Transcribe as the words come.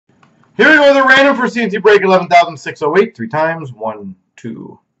Here we go with a random for C&C break 11,608. 3 times. 1,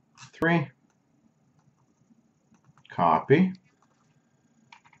 2, 3. Copy.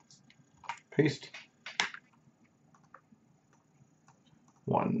 Paste.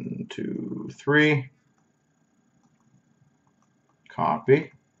 1, 2, 3.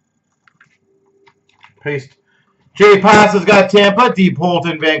 Copy. Paste. J Pass has got Tampa. Deep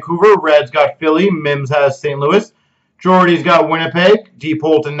Holton, Vancouver. Red's got Philly. Mims has St. Louis. Jordy's got Winnipeg. Deep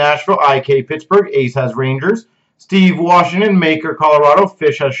Holton, Nashville. IK, Pittsburgh. Ace has Rangers. Steve, Washington. Maker, Colorado.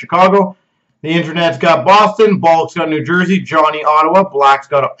 Fish has Chicago. The Internet's got Boston. Bulk's got New Jersey. Johnny, Ottawa. Black's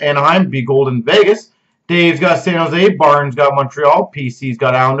got Anaheim. B Golden, Vegas. Dave's got San Jose. Barnes got Montreal. PC's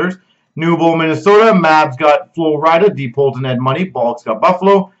got Islanders. Newbold, Minnesota. Mab's got Florida. Deep Holton, Ed Money. Bulk's got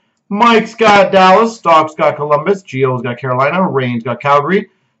Buffalo. Mike's got Dallas. Stock's got Columbus. Gio's got Carolina. Rain's got Calgary.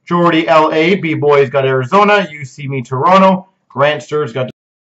 Jordy, LA. B-Boy's got Arizona. You See Me, Toronto. Grant Stur's got